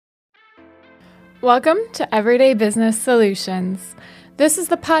Welcome to Everyday Business Solutions. This is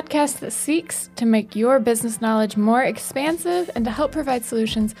the podcast that seeks to make your business knowledge more expansive and to help provide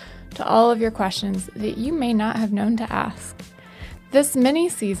solutions to all of your questions that you may not have known to ask. This mini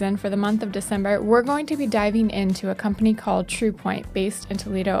season for the month of December, we're going to be diving into a company called TruePoint based in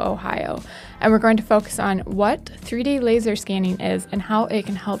Toledo, Ohio. And we're going to focus on what 3D laser scanning is and how it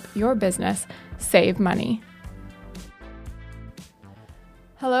can help your business save money.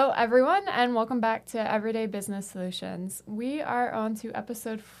 Hello, everyone, and welcome back to Everyday Business Solutions. We are on to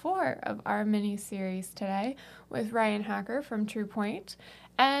episode 4 of our mini-series today with Ryan Hacker from TruePoint.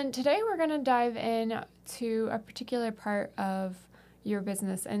 And today we're going to dive in to a particular part of your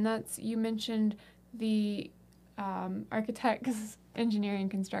business, and that's, you mentioned the architects, engineering,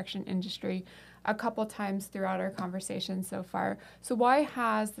 construction industry a couple times throughout our conversation so far. So why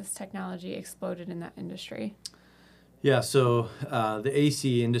has this technology exploded in that industry? Yeah, so the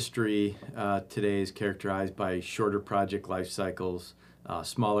AC industry today is characterized by shorter project life cycles,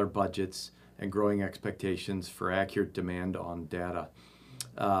 smaller budgets, and growing expectations for accurate demand on data.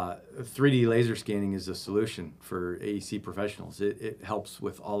 3D laser scanning is a solution for AEC professionals. It helps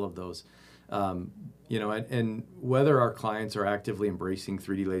with all of those. And whether our clients are actively embracing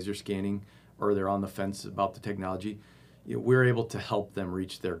 3D laser scanning or they're on the fence about the technology, we're able to help them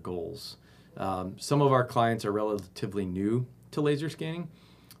reach their goals. Some of our clients are relatively new to laser scanning,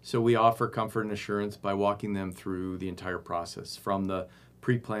 so we offer comfort and assurance by walking them through the entire process, from the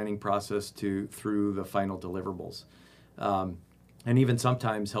pre-planning process through the final deliverables. And even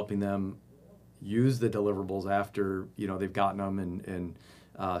sometimes helping them use the deliverables after they've gotten them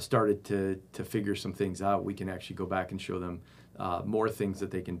and started to figure some things out. We can actually go back and show them more things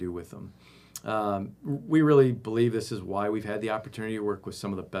that they can do with them. We really believe this is why we've had the opportunity to work with some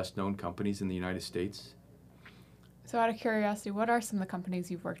of the best known companies in the United States. So out of curiosity, what are some of the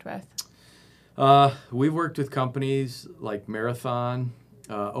companies you've worked with? We've worked with companies like Marathon,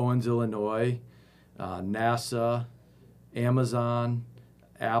 Owens, Illinois, NASA, Amazon,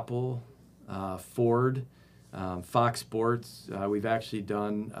 Apple, Ford, Fox Sports. We've actually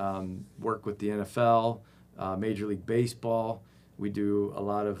done work with the NFL, Major League Baseball. We do a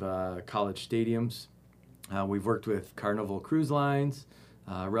lot of college stadiums. We've worked with Carnival Cruise Lines,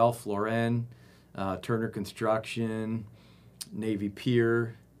 Ralph Lauren, Turner Construction, Navy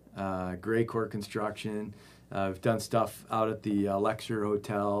Pier, Graycore Construction. We've done stuff out at the Lexer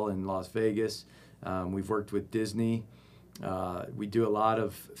Hotel in Las Vegas. We've worked with Disney. We do a lot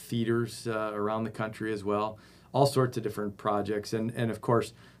of theaters around the country as well, all sorts of different projects. And of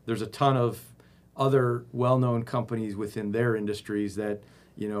course, there's a ton of other well-known companies within their industries that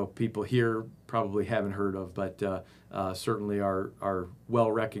people here probably haven't heard of, but certainly are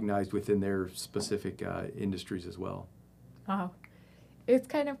well recognized within their specific industries as well. Wow. It's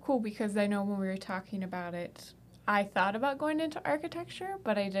kind of cool because I know when we were talking about it, I thought about going into architecture,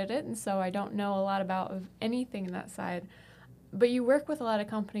 but I didn't, and so I don't know a lot about anything in that side. But you work with a lot of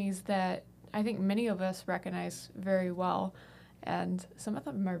companies that I think many of us recognize very well, and some of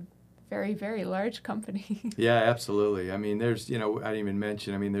them are very, very large companies. Yeah, absolutely. I mean, there's, I didn't even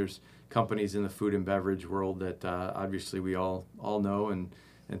mention, there's companies in the food and beverage world that obviously we all know and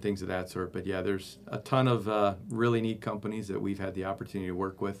things of that sort. But yeah, there's a ton of really neat companies that we've had the opportunity to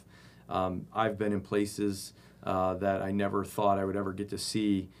work with. I've been in places that I never thought I would ever get to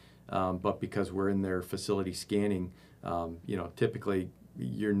see, but because we're in their facility scanning, typically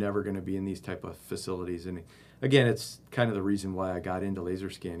you're never going to be in these type of facilities. And again, it's kind of the reason why I got into laser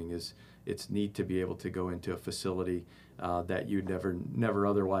scanning. Is it's neat to be able to go into a facility that you'd never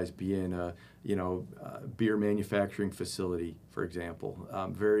otherwise be in. A beer manufacturing facility, for example.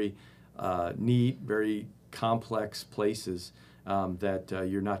 Very neat, very complex places that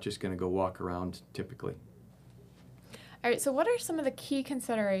you're not just going to go walk around typically. All right, so what are some of the key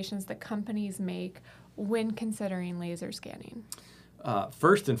considerations that companies make when considering laser scanning?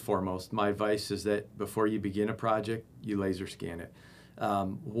 First and foremost, my advice is that before you begin a project, you laser scan it.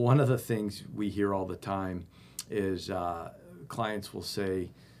 One of the things we hear all the time is clients will say,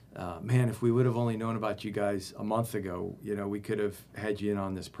 man, if we would have only known about you guys a month ago, we could have had you in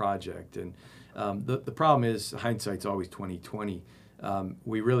on this project. And the problem is hindsight's always 20/20.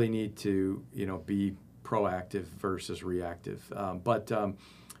 We really need to, be proactive versus reactive. But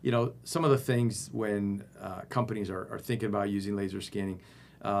some of the things when companies are thinking about using laser scanning,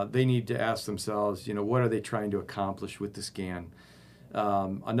 they need to ask themselves, what are they trying to accomplish with the scan?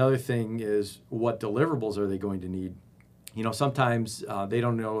 Another thing is, what deliverables are they going to need? Sometimes they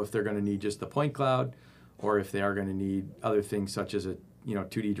don't know if they're going to need just the point cloud or if they are going to need other things such as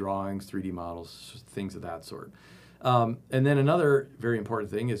 2D drawings, 3D models, things of that sort. And then another very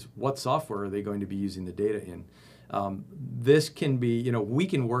important thing is what software are they going to be using the data in? This can be, we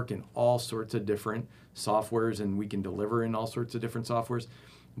can work in all sorts of different softwares and we can deliver in all sorts of different softwares.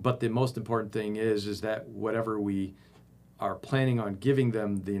 But the most important thing is that whatever we are planning on giving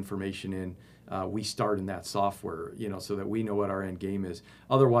them the information in, we start in that software, so that we know what our end game is.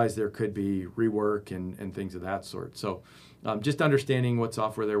 Otherwise, there could be rework and things of that sort. So just understanding what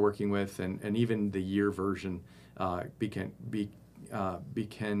software they're working with and even the year version can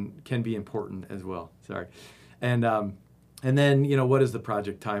be important as well. Sorry. And then, what is the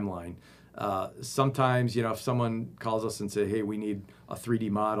project timeline? Sometimes, if someone calls us and say, hey, we need a 3D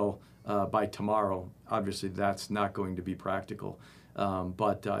model by tomorrow, obviously that's not going to be practical.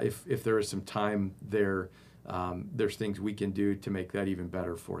 But if there is some time there, there's things we can do to make that even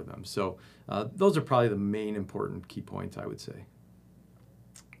better for them. So those are probably the main important key points, I would say.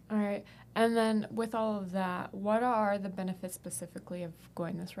 All right. And then with all of that, what are the benefits specifically of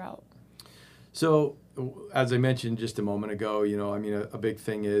going this route? So as I mentioned just a moment ago, a big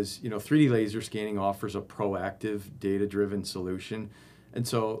thing is, 3D laser scanning offers a proactive, data-driven solution. And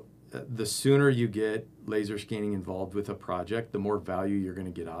so the sooner you get laser scanning involved with a project, the more value you're going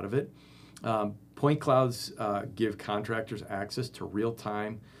to get out of it. Point clouds give contractors access to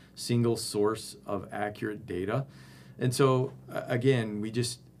real-time, single source of accurate data. And so, again,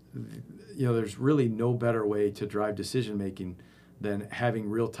 there's really no better way to drive decision-making than having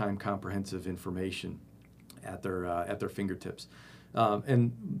real-time comprehensive information at their fingertips.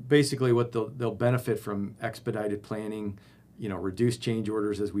 And basically what they'll benefit from expedited planning, reduced change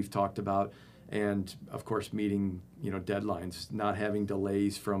orders as we've talked about, and of course meeting, deadlines, not having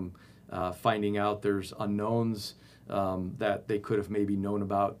delays from finding out there's unknowns that they could have maybe known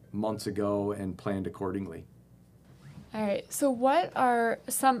about months ago and planned accordingly. All right, so what are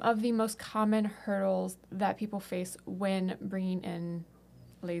some of the most common hurdles that people face when bringing in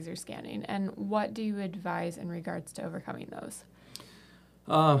laser scanning, and what do you advise in regards to overcoming those?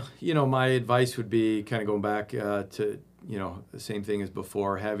 My advice would be kind of going back to, the same thing as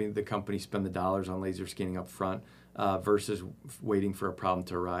before, having the company spend the dollars on laser scanning up front versus waiting for a problem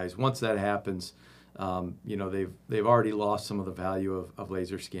to arise. Once that happens, they've already lost some of the value of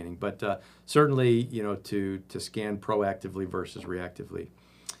laser scanning, but certainly, to scan proactively versus reactively.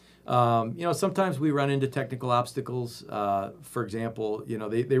 Sometimes we run into technical obstacles. For example,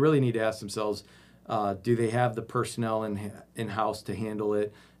 they really need to ask themselves, do they have the personnel in-house to handle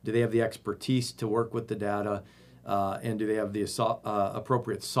it? Do they have the expertise to work with the data? And do they have the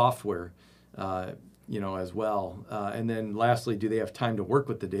appropriate software as well? And then lastly, do they have time to work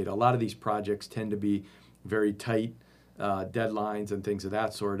with the data? A lot of these projects tend to be very tight deadlines and things of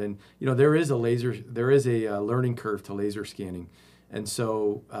that sort. And, there is a learning curve to laser scanning. And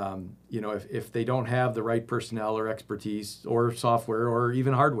so, if they don't have the right personnel or expertise or software or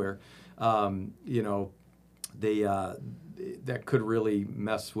even hardware, that could really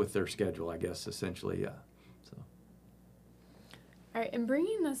mess with their schedule, I guess, essentially, yeah. All right, and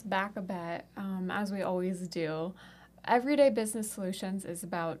bringing this back a bit, as we always do, Everyday Business Solutions is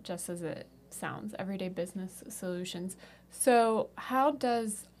about just as it sounds, everyday business solutions. So how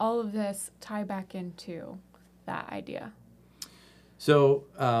does all of this tie back into that idea? So,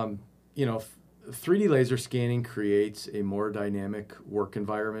 3D laser scanning creates a more dynamic work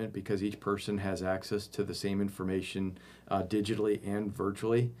environment because each person has access to the same information digitally and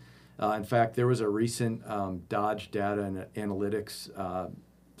virtually. In fact, there was a recent Dodge Data and Analytics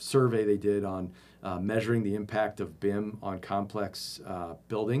survey they did on measuring the impact of BIM on complex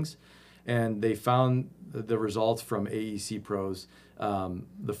buildings. And they found the results from AEC pros.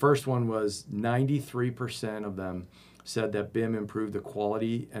 The first one was 93% of them said that BIM improved the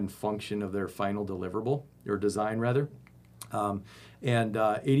quality and function of their final deliverable, or design rather. And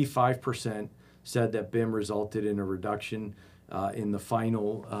 85% said that BIM resulted in a reduction in the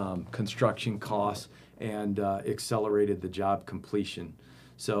final construction costs and accelerated the job completion.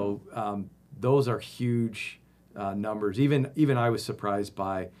 So those are huge numbers. Even I was surprised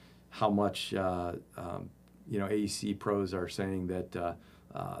by how much AEC pros are saying that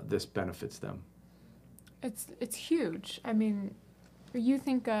this benefits them. It's huge. I mean, you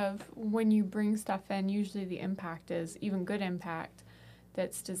think of when you bring stuff in, usually the impact is even good impact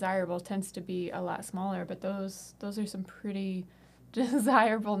that's desirable tends to be a lot smaller, but those are some pretty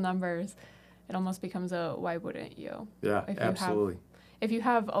desirable numbers. It almost becomes a why wouldn't you? Yeah, absolutely. If you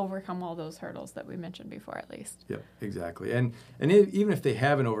have overcome all those hurdles that we mentioned before, at least. Yeah, exactly. And even if they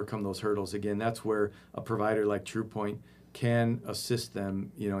haven't overcome those hurdles, again, that's where a provider like TruePoint can assist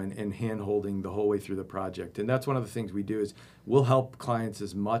them, in hand-holding the whole way through the project. And that's one of the things we do is we'll help clients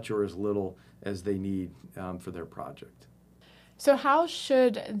as much or as little as they need for their project. So how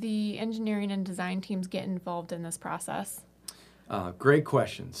should the engineering and design teams get involved in this process? Great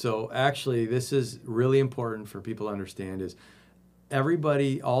question. So actually, this is really important for people to understand is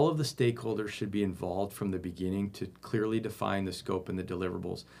everybody, all of the stakeholders should be involved from the beginning to clearly define the scope and the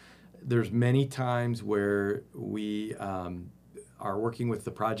deliverables. There's many times where we are working with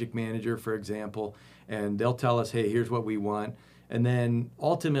the project manager, for example, and they'll tell us, hey, here's what we want. And then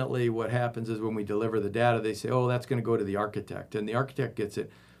ultimately what happens is when we deliver the data, they say, oh, that's going to go to the architect. And the architect gets it,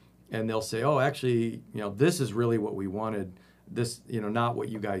 and they'll say, oh, actually, this is really what we wanted, this, not what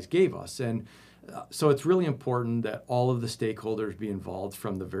you guys gave us. And so it's really important that all of the stakeholders be involved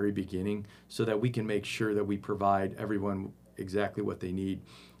from the very beginning so that we can make sure that we provide everyone exactly what they need.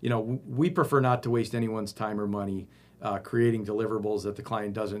 We prefer not to waste anyone's time or money creating deliverables that the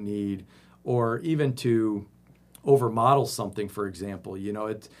client doesn't need, or even to over-model something, for example.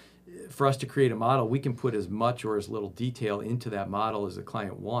 For us to create a model, we can put as much or as little detail into that model as the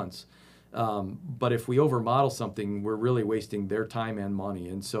client wants. But if we over-model something, we're really wasting their time and money.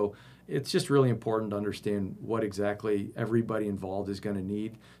 And so it's just really important to understand what exactly everybody involved is going to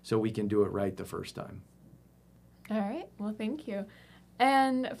need so we can do it right the first time. All right. Well, thank you.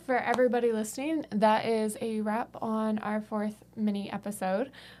 And for everybody listening, that is a wrap on our 4th mini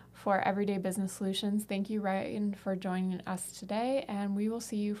episode for Everyday Business Solutions. Thank you, Ryan, for joining us today, and we will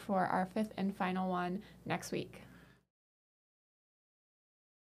see you for our 5th and final one next week.